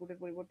টাইপ, ইনপুটের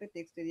পরিবর্তে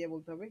টেক্সট এরিয়া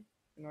বলতে হবে,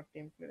 not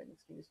template, I am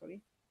sorry,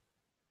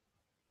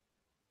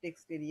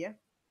 text area.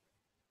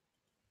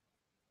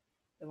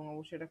 এবং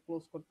অবশ্যই এটা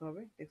ক্লোজ করতে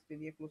হবে, টেক্সট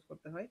এরিয়া ক্লোজ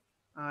করতে হয়।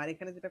 আর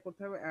এখানে যেটা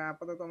করতে হবে,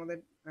 আপাতত আমাদের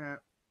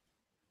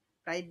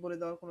টাইপ বলে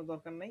দেওয়ার কোনো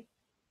দরকার নাই।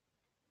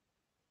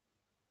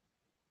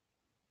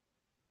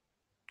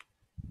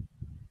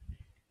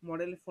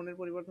 মডেল ফোনের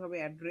পরিবর্তে হবে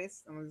অ্যাড্রেস,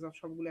 আমাদের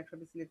সবগুলো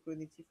একসাথে সিলেক্ট করে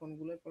দিচ্ছি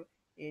ফোনগুলো, এরপর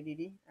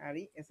এডিডি আর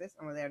ই এস এস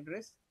আমাদের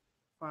অ্যাড্রেস।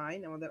 ফাইন,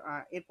 আমাদের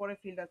এরপরে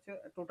ফিল্ড আছে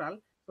টোটাল।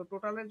 তো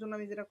টোটালের জন্য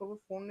আমি যেটা করবো,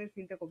 ফোনের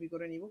ফিল্ডটা কপি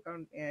করে নিব,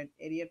 কারণ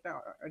এরিয়াটা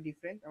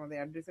ডিফারেন্ট, আমাদের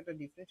অ্যাড্রেসটা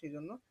ডিফারেন্ট সেই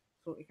জন্য।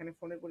 সো এখানে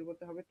ফোনের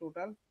পরিবর্তে হবে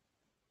টোটাল,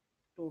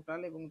 টোটাল,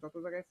 এবং যত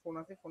জায়গায় ফোন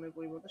আছে ফোনের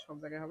পরিবর্তে সব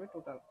জায়গায় হবে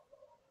টোটাল।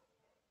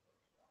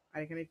 আর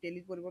এখানে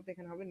টেলির পরিবর্তে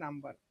এখানে হবে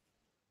নাম্বার।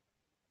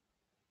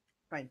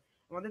 ফাইন,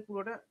 আমাদের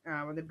পুরোটা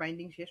আমাদের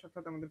বাইন্ডিং শেষ,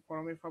 অর্থাৎ আমাদের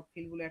ফর্মের সব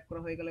ফিল্ডগুলো অ্যাড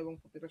করা হয়ে গেল এবং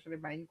প্রত্যেকটার সাথে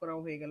বাইন্ড করাও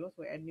হয়ে গেল।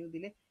 সো অ্যাড নিউ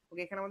দিলে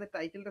ওকে, এখানে আমাদের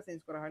টাইটেলটা চেঞ্জ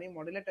করা হয়নি,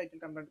 মডেলের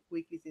টাইটেলটা আমরা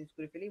কুইকলি চেঞ্জ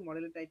করে ফেলি।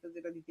 মডেলের টাইটেল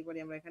যেটা দিতে পারি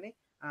আমরা এখানে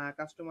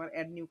কাস্টমার,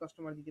 অ্যাড নিউ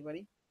কাস্টমার দিতে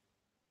পারি,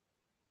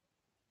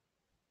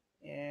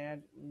 অ্যাড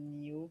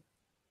নিউ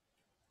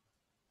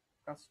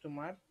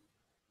কাস্টমার।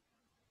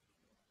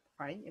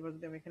 ফাইন, এবার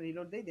যদি আমি এখানে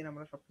রিলোড দেই, দেন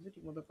আমরা সবকিছু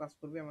ঠিকমতো কাজ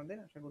করবে আমাদের,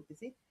 আশা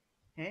করতেছি।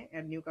 হ্যাঁ,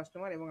 অ্যাড নিউ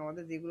কাস্টমার, এবং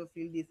আমাদের যেগুলো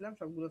ফিল্ড দিয়েছিলাম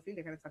সবগুলো ফিল্ড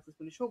এখানে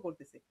সাকসেসফুলি শো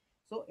করতেছে।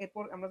 সো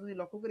এরপর আমরা যদি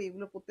লক্ষ্য করি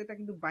এগুলো প্রত্যেকটা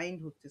কিন্তু বাইন্ড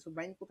হচ্ছে। সো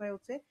বাইন্ড কোথায়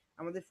হচ্ছে,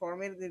 আমাদের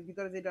ফর্মের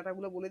ভিতরে যে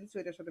ডাটাগুলো বলে দিচ্ছি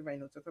এটার সাথে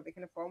বাইন্ড হচ্ছে। অর্থাৎ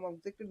এখানে ফর্ম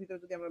অবজেক্টের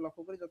ভিতরে যদি আমরা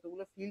লক্ষ্য করি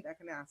যতগুলো ফিল্ড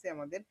এখানে আছে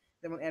আমাদের,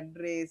 যেমন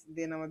অ্যাড্রেস,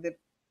 দেন আমাদের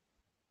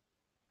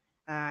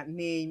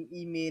নেম,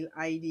 ইমেল,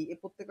 আইডি, এই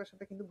প্রত্যেকটার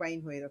সাথে কিন্তু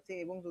বাইন্ড হয়ে যাচ্ছে।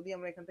 এবং যদি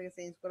আমরা এখান থেকে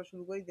চেঞ্জ করা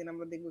শুরু করি, দেন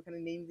আমরা দেখবো এখানে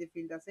নেম যে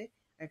ফিল্ড আছে,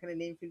 এখানে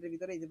নেম ফিল্ডের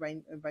ভিতরে এই যে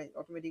বাইন্ড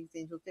অটোমেটিক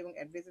চেঞ্জ হচ্ছে, এবং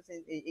অ্যাড্রেসে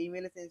চেঞ্জ,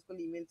 ইমেলে চেঞ্জ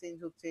করলে ইমেল চেঞ্জ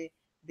হচ্ছে।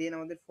 দেন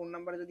আমাদের ফোন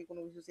নাম্বারে যদি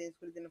কোনো কিছু চেঞ্জ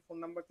করি, দেন ফোন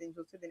নাম্বার চেঞ্জ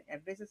হচ্ছে। দেন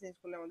অ্যাড্রেসে চেঞ্জ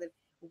করলে আমাদের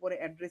উপরে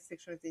অ্যাড্রেস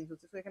সেকশনে চেঞ্জ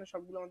হচ্ছে। সো এখানে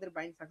সবগুলো আমাদের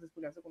বাইন্ড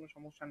সাকসেসফুল আছে, কোনো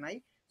সমস্যা নাই।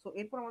 সো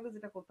এরপর আমাদের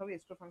যেটা করতে হবে,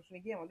 স্টোর ফাংশনে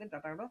গিয়ে আমাদের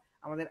ডাটাটা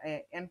আমাদের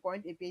এন্ড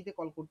পয়েন্ট এপিআই তে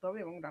কল করতে হবে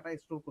এবং ডাটা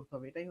স্টোর করতে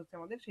হবে, এটাই হচ্ছে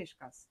আমাদের শেষ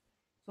কাজ।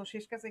 তো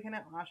শেষ কাজ এখানে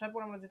আসার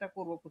পর আমরা যেটা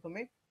করব,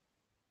 প্রথমে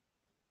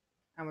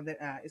আমাদের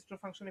স্টোর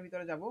ফাংশনের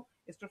ভিতরে যাব,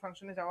 স্টোর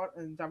ফাংশনে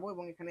যাব,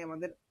 এবং এখানে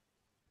আমাদের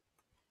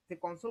যে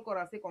কনসোল করা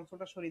আছে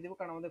কনসোলটা সরিয়ে দেবো,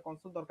 কারণ আমাদের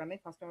কনসোল দরকার নেই।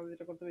 ফার্স্ট আমাদের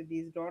যেটা করতে হবে,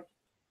 this dot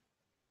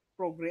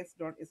progress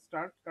dot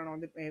start, কারণ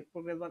আমাদের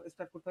প্রোগ্রেস ডট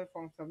স্টার্ট করতে হবে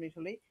ফর্ম সাবমিট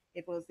হলেই।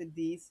 এরপর হচ্ছে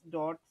this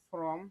dot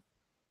from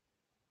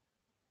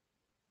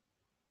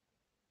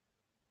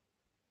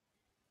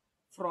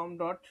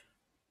dot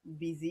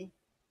busy,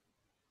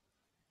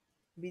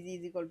 busy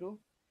is equal to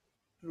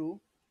true,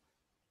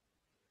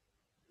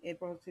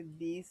 এরপর হচ্ছে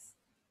this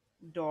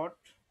dot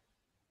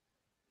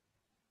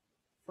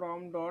from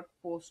dot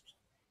post.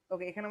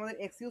 ওকে, এখানে আমাদের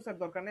এক্সকিউজ আর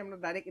দরকার নেই, আমরা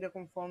ডাইরেক্ট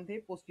এরকম ফর্ম দিয়ে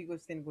পোস্ট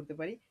রিকোয়েস্ট সেন্ড করতে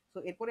পারি। সো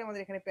এরপরে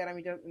আমাদের এখানে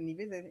প্যারামিটার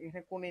নিবে যে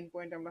এখানে কোন এন্ড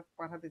পয়েন্ট আমরা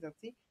পাঠাতে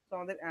চাচ্ছি। তো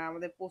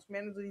আমাদের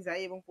পোস্টম্যান যদি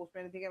যাই এবং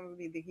পোস্টম্যান থেকে আমরা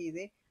যদি দেখি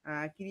যে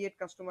ক্রিয়েট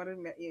কাস্টমারের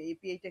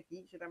এপিআইটা কি,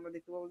 সেটা আমরা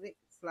দেখতে পাবো যে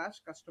স্ল্যাশ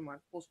কাস্টমার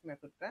পোস্ট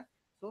মেথডটা।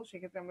 তো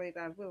সেক্ষেত্রে আমরা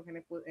এটা আসবো ওখানে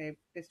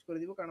টেস্ট করে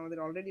দিব, কারণ আমাদের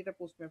অলরেডি এটা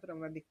পোস্ট মেথড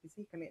আমরা দেখতেছি,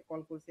 এখানে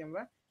কল করছি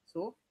আমরা।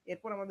 সো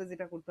এরপর আমাদের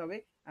যেটা করতে হবে,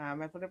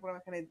 মেথডের পর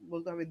এখানে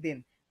বলতে হবে দেন।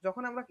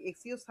 যখন আমরা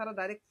এক্সিওস ছাড়া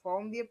ডাইরেক্ট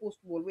ফর্ম দিয়ে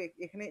পোস্ট বলবো,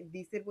 এখানে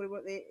দিস এর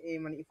পরিবর্তে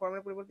মানে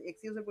ফর্মের পরিবর্তে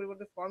এক্সিওস এর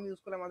পরিবর্তে ফর্ম ইউজ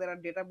করে আমাদের আর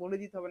ডেটা বলে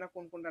দিতে হবে না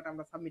কোন কোন ডাটা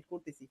আমরা সাবমিট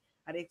করতেছি।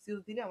 আর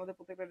এক্সিওস দিলে আমাদের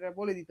প্রত্যেকটা ডেটা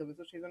বলে দিতে হবে।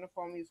 তো সেই জন্য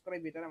ফর্ম ইউজ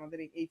করাই বেটার। আমাদের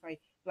এই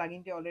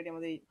প্লাগইনটা অলরেডি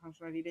আমাদের এই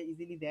ফাংশনালিটিটা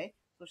ইজিলি দেয়।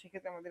 তো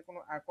সেক্ষেত্রে আমাদের কোনো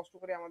কষ্ট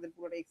করে আমাদের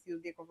পুরোটা এক্সিওস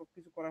দিয়ে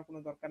কিছু করার কোনো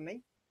দরকার নাই।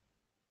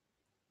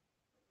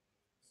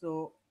 সো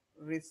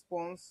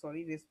রেসপন্স,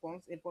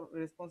 এরপর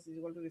response is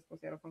equal to response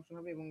error function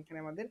হবে, এবং এখানে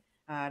আমাদের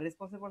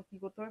রেসপন্সের পর কি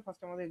করতে হবে,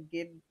 ফার্স্ট আমাদের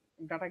গেট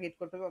ডাটা গেট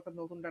করতে হবে, অর্থাৎ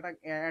নতুন ডাটা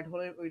অ্যাড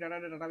হলে ওই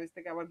ডাটাটা ডাটাবেস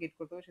থেকে আবার গেট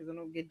করতে হবে, সেজন্য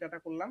গেট ডাটা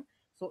করলাম।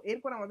 সো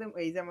এরপর আমাদের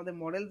এই যে আমাদের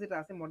মডেল যেটা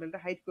আছে, মডেলটা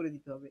হাইড করে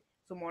দিতে হবে।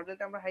 সো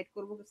মডেলটা আমরা হাইড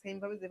করবো সেম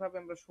ভাবে যেভাবে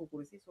আমরা শো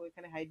করেছি। সো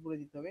এখানে হাইড বলে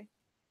দিতে হবে,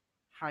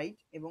 হাইড,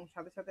 এবং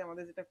সাথে সাথে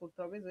আমাদের যেটা করতে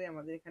হবে যে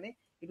আমাদের এখানে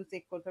একটু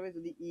চেক করতে হবে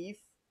যদি if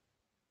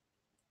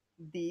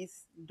this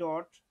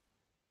dot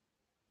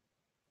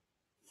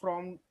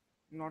from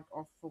not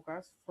off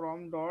focus from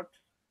dot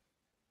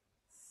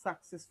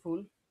successful,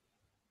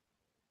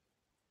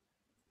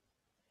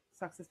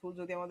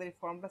 যদি আমাদের এই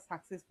ফর্মটা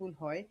সাকসেসফুল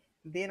হয়,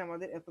 দেন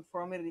আমাদের এত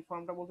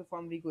ফর্মটা বলতে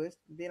ফর্ম রিকোয়েস্ট,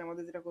 দেন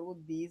আমাদের যেটা করব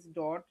this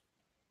dot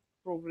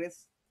progress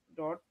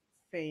dot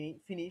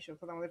finish,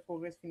 অর্থাৎ আমাদের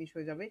প্রোগ্রেস ফিনিশ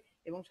হয়ে যাবে।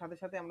 এবং সাথে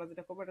সাথে আমরা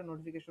যেটা করবো একটা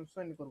নোটিফিকেশন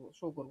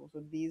শো করবো। সো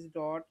দিস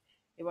ডট,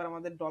 এবার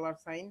আমাদের ডলার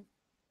সাইন,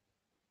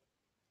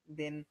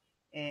 দেন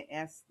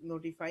এস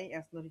নোটিফাই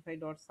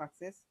ডট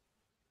সাকসেস,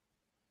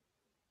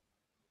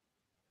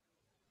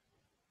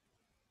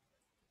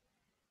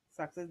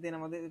 দেন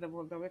আমাদের এটা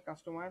বলতে হবে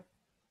কাস্টমার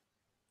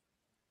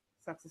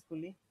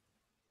সাকসেসফুলি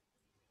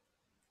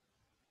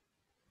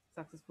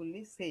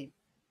সেভ,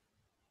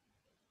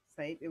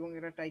 এবং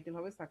এটা টাইটেল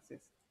হবে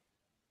সাকসেস।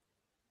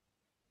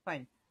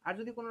 ফাইন। আর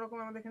যদি কোনো রকম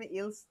আমাদের এখানে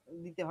এলস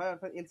দিতে হয়,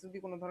 অর্থাৎ এলস যদি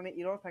কোনো ধরনের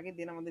এরর থাকে,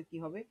 দেন আমাদের কি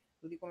হবে,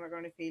 যদি কোনো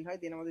কারণে ফেল হয়,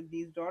 দেন আমাদের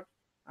this dot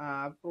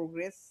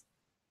progress,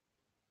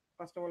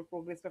 first of all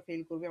প্রোগ্রেসটা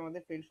fail করবে,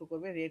 আমাদের ফেল শো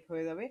করবে, রেড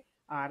হয়ে যাবে।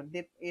 আর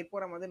এরপর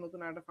আমাদের নতুন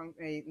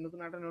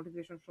একটা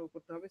নোটিফিকেশন শো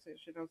করতে হবে,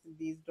 সেটা হচ্ছে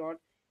this dot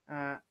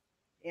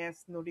S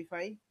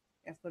notify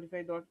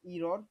dot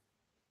error,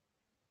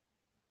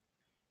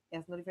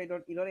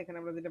 এখানে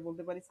আমরা যেটা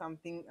বলতে পারি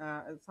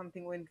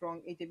সামথিং ওয়েন্ট রং,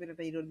 এই টাইপের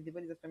একটা এরর দিতে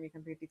পারি। জাস্ট আমি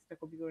এখান থেকে টেক্সটটা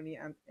কপি করে নিয়ে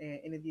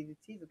এনে দিয়ে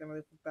দিচ্ছি, যাতে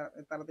আমাদের খুব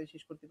তাড়াতাড়ি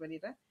শেষ করতে পারি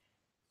এটা।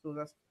 সো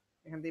জাস্ট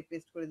এখান থেকে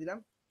পেস্ট করে দিলাম।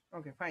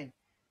 ওকে, ফাইন।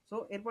 সো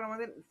এরপর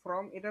আমাদের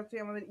এটা হচ্ছে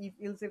আমাদের ইফ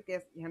এলস এর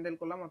ক্যাশ হ্যান্ডেল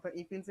করলাম, অর্থাৎ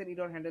ইফ এলস এর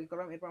এরর হ্যান্ডেল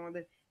করলাম। এরপর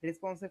আমাদের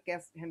রেসপন্সের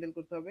ক্যাশ হ্যান্ডেল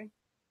করতে হবে,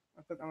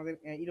 অর্থাৎ আমাদের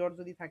এরর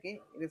যদি থাকে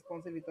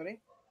রেসপন্সের ভিতরে,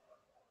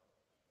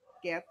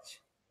 catch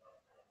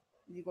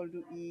is equal to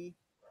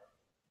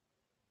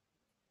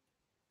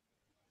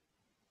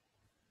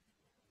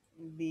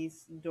this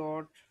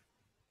dot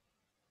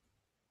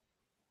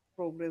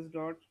progress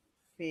dot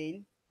fail,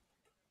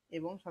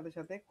 এবং সাথে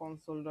সাথে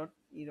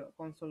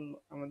কনসোল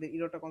আমাদের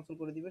ইরোটা কনসোল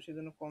করে দিবে,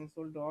 সেজন্য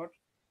কনসোল ডট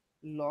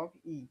লগ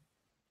ই।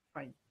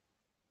 ফাইন।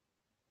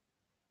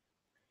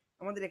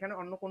 আমাদের এখানে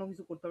অন্য কোনো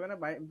কিছু করতে হবে না,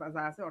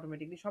 যা আছে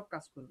অটোমেটিকলি সব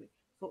কাজ করবে।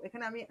 তো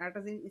এখানে আমি একটা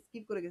জিনিস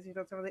স্কিপ করে গেছি,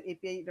 সেটা হচ্ছে আমাদের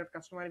এপিআই ডট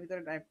কাস্টমারের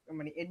ভিতরে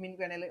মানে অ্যাডমিন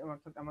প্যানেলে,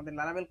 অর্থাৎ আমাদের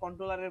লারাভেল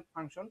কন্ট্রোলারের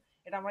ফাংশন।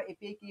 এটা আমরা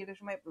এপিআই ক্রিয়েটের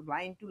সময়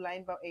লাইন টু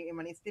লাইন বা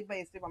মানে স্টেপ বাই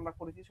স্টেপ আমরা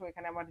করেছি। সো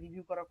এখানে আমার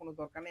রিভিউ করার কোনো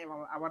দরকার নেই,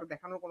 আবার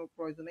দেখানোর কোনো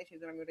প্রয়োজন নেই,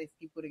 সেজন্য আমি ওটা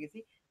স্কিপ করে গেছি।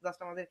 জাস্ট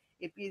আমাদের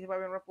এপিআই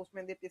যেভাবে আমরা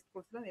পোস্টম্যান দিয়ে টেস্ট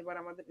করছিলাম, এবার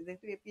আমাদের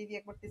যেহেতু এপিআই দিয়ে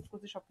একবার টেস্ট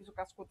করছি, সবকিছু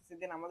কাজ করতেছে,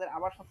 দেন আমাদের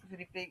আবার সবকিছু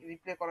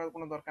রিপ্লে করার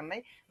কোনো দরকার নাই।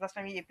 জাস্ট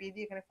আমি এপিআই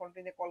দিয়ে এখানে ফ্রন্ট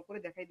এন্ডে কল করে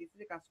দেখাই দিচ্ছি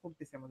যে কাজ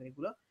করতেছে আমাদের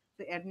এগুলো।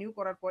 তো অ্যাড নিউ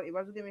করার পর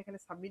এবার যদি আমি এখানে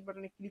সাবমিট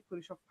বাটনে ক্লিক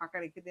করি, সব ফাঁকা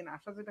রেখে, দেন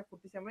আশা যেটা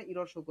করতেছি আমরা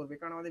এরর শো করবে,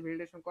 কারণ আমাদের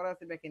ভ্যালিডেশন করা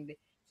আছে ব্যাক এন্ডে।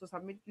 সো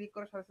সাবমিট ক্লিক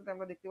করার সাথে সাথে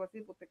আমরা দেখতে পাচ্ছি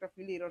প্রত্যেকটা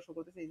ফিল্ডে এরর শো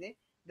করতেছে, এই যে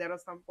দেয়ার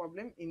আর সাম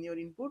problem in your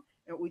input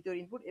with your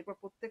input. এরপর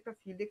প্রত্যেকটা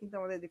ফিল্ডে কিন্তু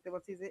আমাদের দেখতে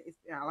পাচ্ছি যে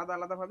আলাদা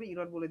আলাদা ভাবে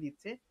এরর বলে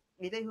দিচ্ছে।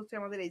 এটাই হচ্ছে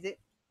আমাদের এই যে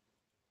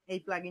এই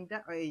প্লাগইনটা,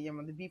 এই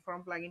আমাদের বি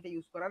ফর্ম প্লাগইনটা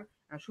ইউজ করার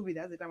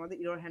সুবিধা, যেটা আমাদের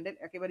ইরর হ্যান্ডেল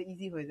একেবারে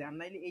ইজি হয়ে যায়। আর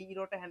নাইলে এই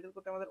ইররটা হ্যান্ডেল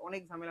করতে আমাদের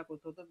অনেক ঝামেলা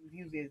করতে হতো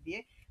ভিউজেস দিয়ে।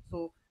 সো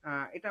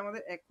এটা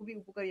আমাদের এক খুবই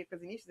উপকারী একটা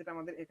জিনিস, যেটা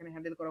আমাদের এখানে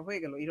হ্যান্ডেল করা হয়ে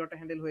গেল, ইররটা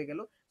হ্যান্ডেল হয়ে গেল।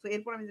 সো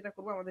এরপর আমি যেটা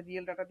করবো, আমাদের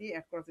রিয়েল ডাটা দিয়ে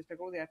অ্যাড করার চেষ্টা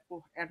করবো, যে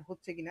অ্যাড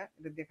হচ্ছে কিনা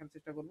এটা দেখার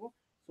চেষ্টা করবো।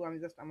 সো আমি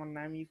জাস্ট আমার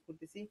নাম ইউজ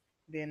করতেছি,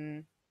 দেন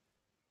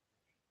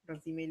একটা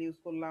জিমেইল ইউজ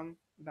করলাম,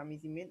 দামি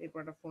জিমেইল। এরপর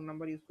একটা ফোন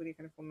নাম্বার ইউজ করি,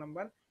 এখানে ফোন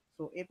নাম্বার।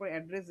 সো এরপর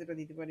অ্যাড্রেস যেটা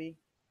দিতে পারি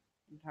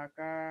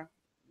ঢাকা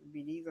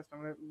বিডি, জাস্ট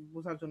আমরা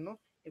বোঝার জন্য।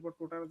 এরপর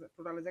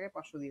টোটালের জায়গায়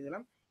 500 দিয়ে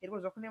দিলাম। এরপর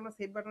যখনই আমরা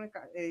সেভ বাটনে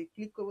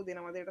ক্লিক করবো, দেন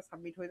আমাদের এটা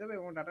সাবমিট হয়ে যাবে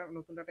এবং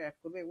নতুন ডাটা অ্যাড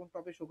করবে এবং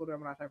টপে শো করবে,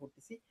 আমরা আশা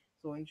করতেছি।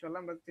 তো ইনশাল্লাহ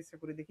আমরা চেষ্টা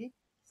করে দেখি।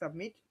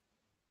 সাবমিট,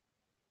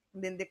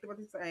 দেন দেখতে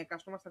পাচ্ছি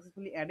কাস্টমার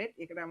সাকসেসফুলি অ্যাডেড,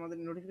 এখানে আমাদের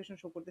নোটিফিকেশন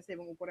শো করতেছে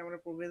এবং উপরে আমরা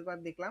প্রোগ্রেস বার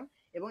দেখলাম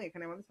এবং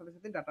এখানে আমাদের সাথে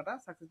সাথে ডাটাটা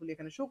সাকসেসফুলি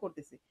এখানে শো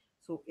করতেছে।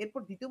 সো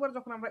এরপর দ্বিতীয়বার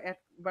যখন আমরা অ্যাড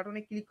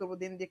বাটনে ক্লিক করবো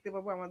দেন দেখতে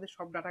পাবো আমাদের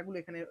সব ডাটাগুলো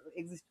এখানে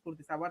এক্সিস্ট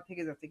করতেছে, আবার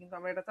থেকে যাচ্ছে, কিন্তু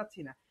আমরা এটা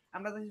চাচ্ছি না।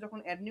 আমরা চাচ্ছি যখন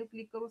অ্যাড নিউ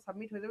ক্লিক করবো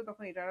সাবমিট হয়ে যাবে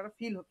তখন এটা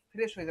ফিল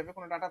ফ্রেশ হয়ে যাবে,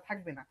 কোনো ডাটা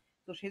থাকবে না।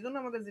 তো সেই জন্য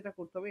আমাদের যেটা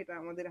করতে হবে, এটা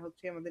আমাদের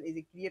হচ্ছে আমাদের এই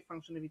যে ক্রিয়েট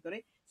ফাংশনের ভিতরে,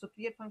 সো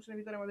ক্রিয়েট ফাংশনের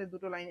ভিতরে আমাদের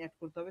দুটো লাইন অ্যাড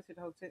করতে হবে,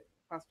 সেটা হচ্ছে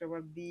ফার্স্ট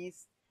আবার this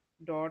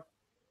dot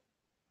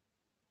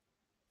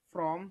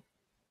from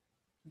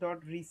dot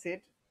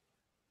reset.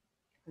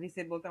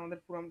 Reset বলতে আমাদের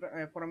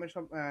ফর্মের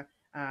সব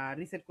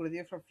রিসেট করে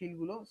দিয়ে সব ফিল্ড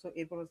গুলো। সো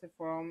এরপর হচ্ছে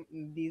from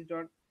this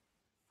dot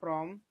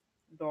from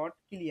dot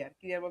clear.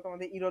 Clear বলতে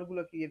আমাদের ইরর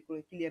গুলো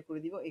ক্লিয়ার করে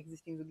দিব,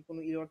 এক্সিস্টিং যদি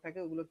কোনো ইরর থাকে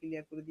ওগুলো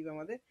ক্লিয়ার করে দিবে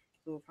আমাদের।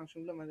 তো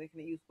ফাংশনগুলো আমাদের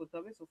এখানে ইউজ করতে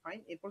হবে। সো ফাইন,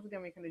 এরপর যদি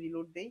আমি এখানে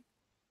রিলোড দেই,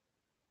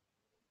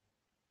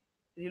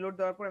 রিলোড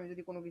দেওয়ার পর আমি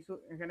যদি কোনো কিছু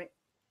এখানে,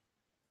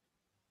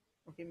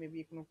 ওকে মেবি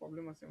কোনো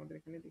প্রবলেম আছে আমাদের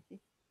এখানে, দেখি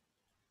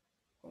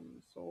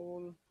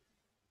console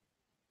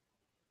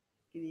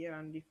clear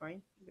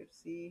undefined, let's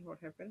see what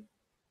happen.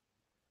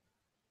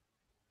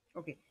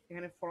 ওকে,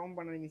 এখানে ফর্ম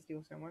বানানোর মিস্টেক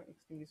হচ্ছে আমার,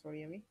 এক্সট্রিমলি সরি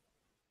আমি।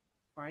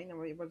 ফাইন,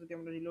 আবার এবার যদি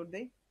আমরা রিলোড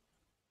দেই,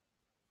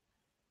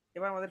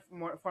 এবার আমাদের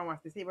ফর্ম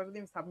আসতেছে। এবার যদি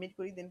আমি সাবমিট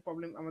করি দেন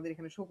প্রবলেম আমাদের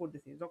এখানে শো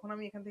করতেছে। যখন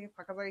আমি এখান থেকে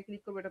ফাঁকা জায়গায়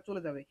ক্লিক করবো এটা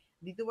চলে যাবে।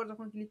 দ্বিতীয়বার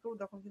যখন ক্লিক করবো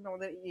তখন কিন্তু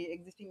আমাদের এই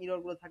এক্সিস্টিং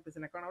ইরর গুলো থাকতেছে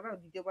না, কারণ আমরা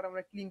দ্বিতীয়বার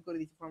আমরা ক্লিন করে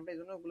দিচ্ছি ফর্মটা, এই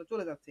জন্য ওগুলো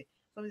চলে যাচ্ছে।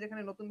 তো আমি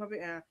যেখানে নতুন ভাবে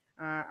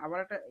আবার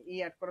একটা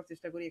অ্যাড করার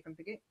চেষ্টা করি এখান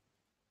থেকে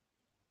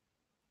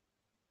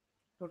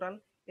টোটাল।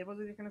 এরপর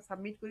যদি এখানে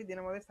সাবমিট করি দেন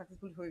আমাদের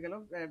সাকসেসফুল হয়ে গেল,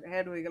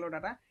 অ্যাড হয়ে গেল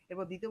ডাটা।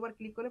 এরপর দ্বিতীয়বার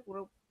ক্লিক করে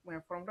পুরো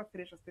ফর্মটা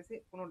ফ্রেশ আসতেছে,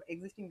 কোনো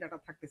এক্সিস্টিং ডাটা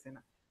থাকতেছে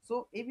না। সো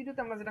এই ভিডিওতে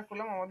আমরা যেটা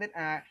করলাম, আমাদের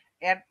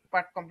অ্যাড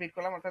পার্ট কমপ্লিট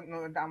করলাম, অর্থাৎ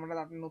আমরা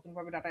নতুন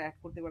ভাবে ডাটা অ্যাড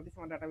করতে পারতেছি,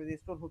 আমার ডাটাবেজে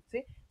স্টোর হচ্ছে।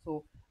 সো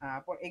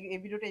এই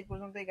ভিডিওটা এই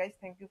পর্যন্তই guys,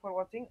 thank you for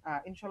watching.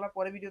 ইনশাআল্লাহ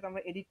পরের ভিডিওতে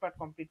আমরা এডিট পার্ট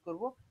কমপ্লিট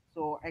করব।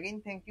 So again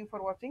thank you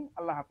for watching,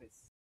 আল্লাহ হাফেজ।